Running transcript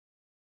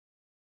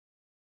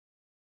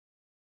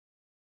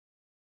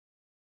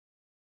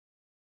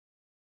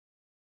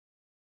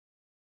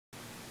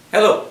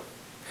Hello.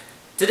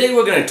 Today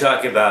we're going to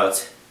talk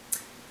about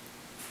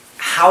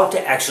how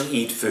to actually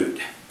eat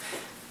food.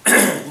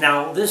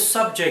 Now this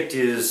subject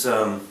is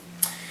well,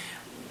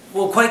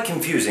 quite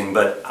confusing,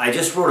 but I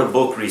just wrote a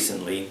book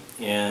recently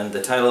and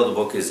the title of the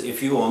book is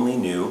If You Only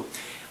Knew,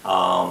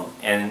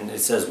 and it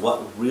says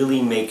what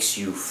really makes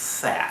you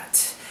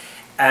fat.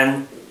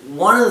 And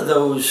one of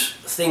those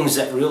things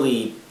that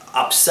really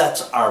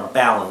upsets our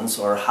balance,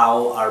 or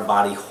how our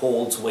body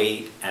holds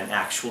weight and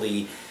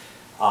actually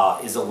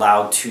is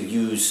allowed to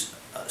use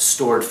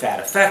stored fat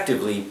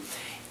effectively,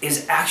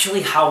 is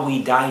actually how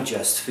we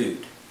digest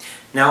food.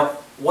 Now,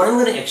 what I'm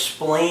going to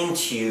explain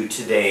to you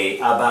today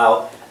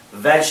about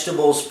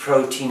vegetables,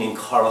 protein, and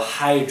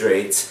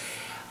carbohydrates,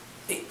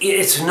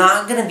 it's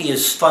not going to be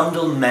as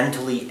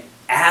fundamentally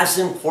as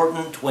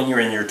important when you're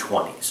in your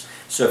 20s.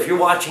 So if you're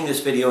watching this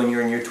video and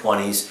you're in your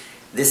 20s,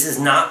 this is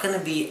not going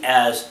to be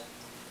as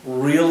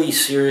really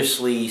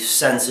seriously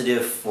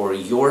sensitive for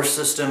your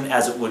system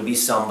as it would be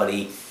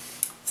somebody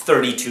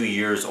 32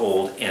 years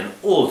old and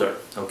older,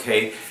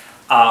 okay?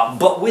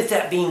 But with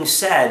that being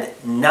said,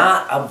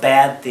 not a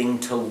bad thing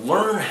to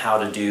learn how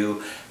to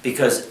do,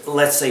 because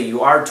let's say you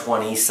are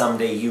 20,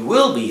 someday you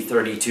will be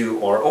 32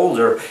 or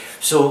older,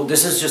 so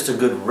this is just a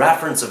good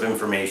reference of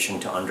information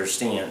to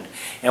understand.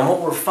 And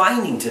what we're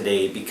finding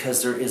today,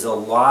 because there is a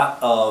lot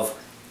of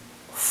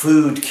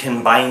food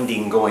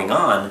combining going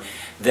on,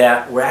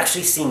 that we're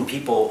actually seeing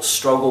people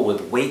struggle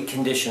with weight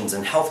conditions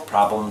and health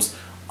problems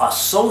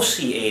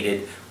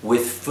associated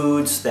with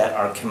foods that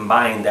are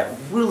combined that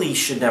really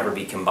should never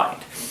be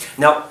combined.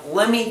 Now,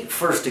 let me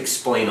first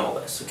explain all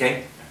this,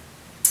 okay?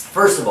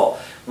 First of all,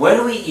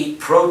 when we eat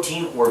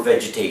protein or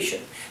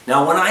vegetation,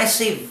 now when I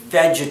say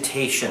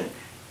vegetation,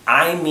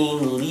 I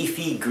mean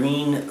leafy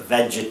green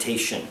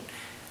vegetation,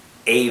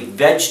 a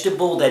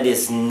vegetable that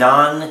is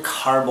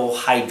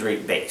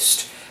non-carbohydrate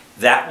based.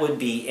 That would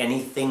be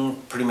anything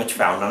pretty much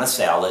found on a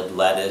salad,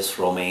 lettuce,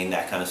 romaine,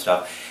 that kind of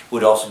stuff.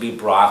 Would also be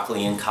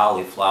broccoli and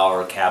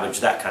cauliflower, cabbage,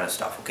 that kind of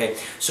stuff, okay?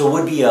 So it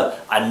would be a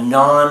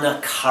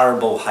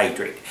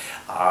non-carbohydrate.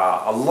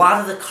 A lot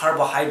of the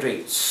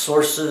carbohydrate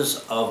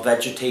sources of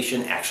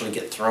vegetation actually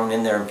get thrown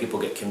in there and people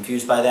get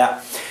confused by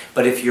that.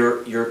 But if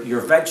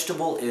your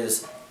vegetable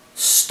is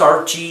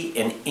starchy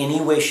in any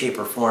way, shape,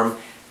 or form,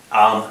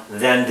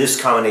 then this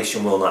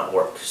combination will not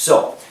work.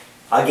 So,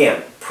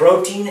 again,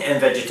 protein and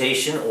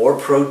vegetation, or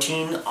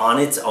protein on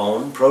its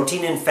own.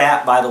 Protein and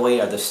fat, by the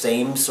way, are the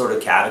same sort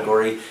of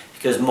category,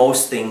 because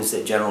most things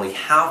that generally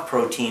have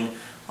protein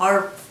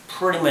are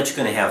pretty much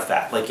going to have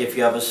fat. Like if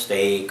you have a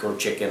steak or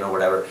chicken or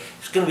whatever,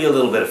 there's going to be a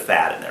little bit of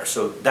fat in there.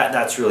 So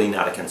that's really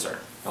not a concern.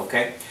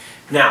 Okay?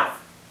 Now,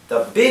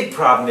 the big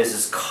problem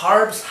is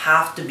carbs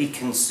have to be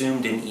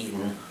consumed and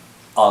eaten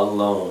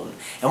alone.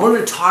 And we're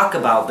going to talk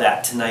about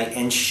that tonight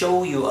and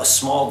show you a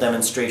small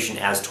demonstration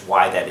as to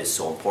why that is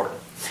so important.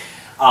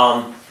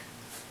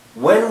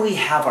 When we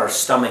have our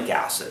stomach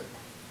acid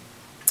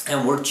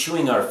and we're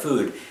chewing our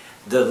food,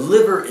 the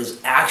liver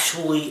is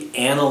actually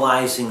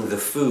analyzing the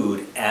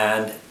food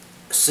and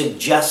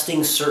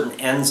suggesting certain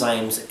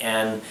enzymes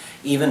and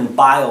even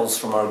biles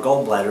from our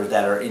gallbladder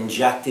that are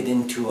injected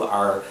into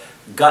our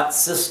gut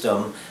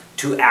system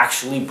to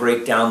actually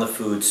break down the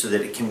food so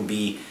that it can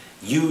be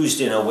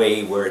used in a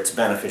way where it's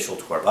beneficial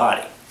to our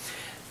body.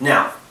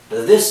 Now,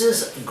 this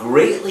is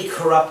greatly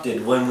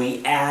corrupted when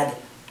we add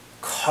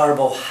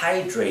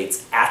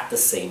carbohydrates at the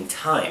same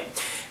time.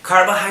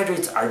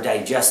 Carbohydrates are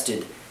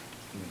digested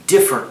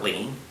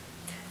differently,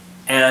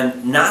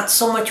 and not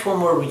so much when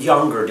we're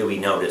younger do we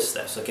notice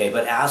this, okay?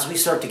 But as we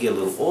start to get a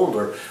little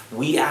older,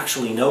 we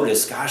actually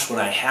notice, gosh, when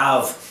I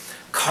have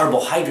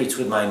carbohydrates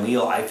with my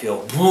meal, I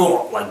feel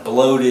like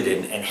bloated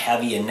and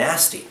heavy and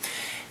nasty.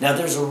 Now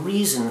there's a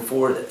reason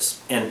for this,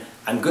 and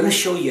I'm going to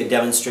show you a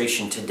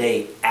demonstration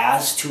today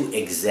as to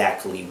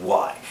exactly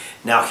why.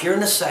 Now here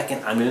in a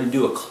second I'm going to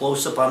do a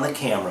close-up on the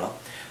camera,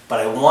 but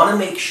I want to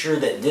make sure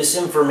that this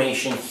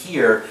information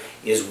here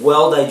is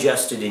well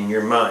digested in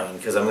your mind,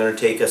 because I'm going to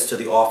take us to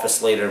the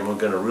office later and we're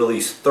going to really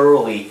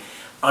thoroughly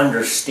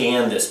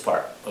understand this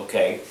part,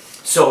 okay?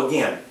 So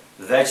again,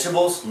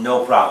 vegetables,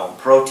 no problem.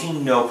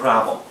 Protein, no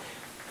problem.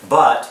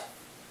 But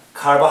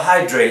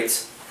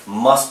carbohydrates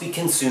must be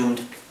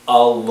consumed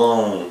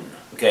alone,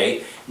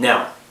 okay?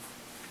 Now,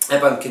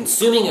 if I'm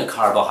consuming a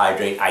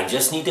carbohydrate, I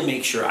just need to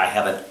make sure I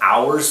have an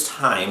hour's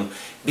time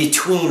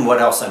between what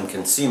else I'm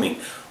consuming,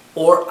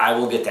 or I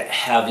will get that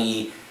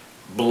heavy,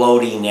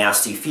 bloaty,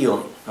 nasty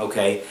feeling,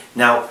 okay?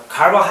 Now,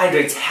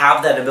 carbohydrates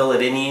have that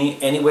ability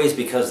anyways,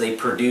 because they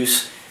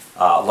produce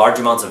large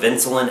amounts of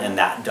insulin, and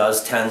that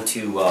does tend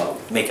to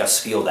make us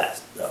feel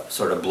that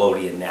sort of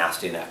bloaty and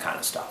nasty and that kind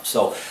of stuff.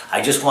 So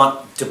I just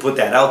want to put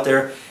that out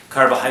there.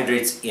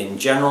 Carbohydrates in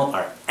general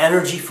are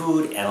energy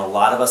food, and a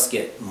lot of us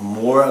get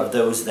more of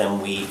those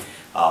than we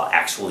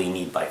actually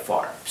need by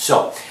far.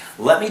 So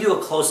let me do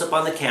a close-up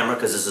on the camera,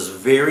 because this is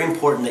very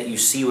important that you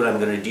see what I'm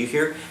going to do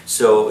here.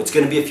 So it's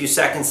going to be a few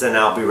seconds, and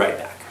I'll be right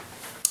back.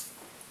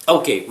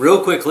 Okay,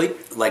 real quickly,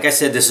 like I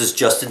said, this is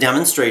just a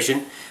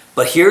demonstration.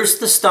 But here's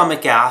the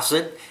stomach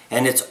acid,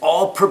 and it's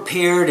all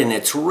prepared and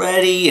it's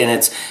ready and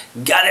it's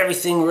got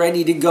everything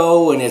ready to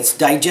go and it's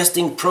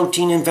digesting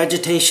protein and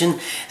vegetation,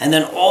 and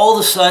then all of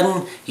a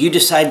sudden you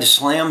decide to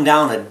slam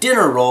down a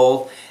dinner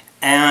roll.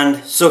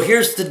 And so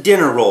here's the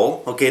dinner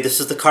roll, okay, this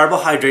is the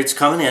carbohydrates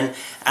coming in,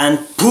 and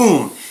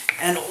boom,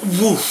 and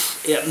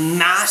woof, it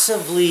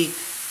massively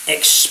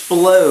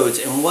explodes.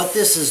 And what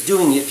this is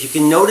doing, if you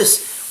can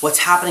notice what's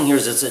happening here,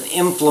 is it's an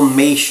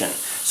inflammation.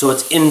 So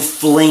it's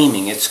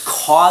inflaming, it's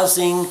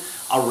causing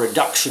a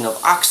reduction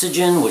of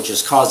oxygen, which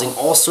is causing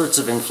all sorts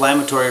of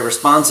inflammatory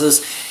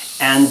responses,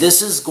 and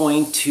this is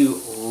going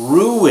to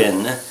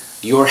ruin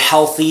your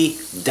healthy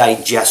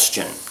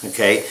digestion,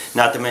 okay?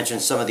 Not to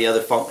mention some of the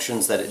other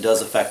functions that it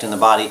does affect in the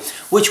body,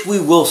 which we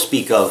will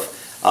speak of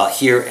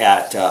here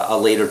at a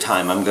later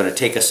time. I'm going to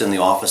take us in the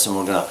office and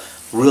we're going to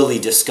really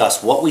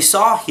discuss what we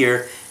saw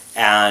here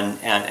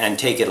and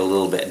take it a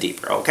little bit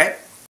deeper, okay?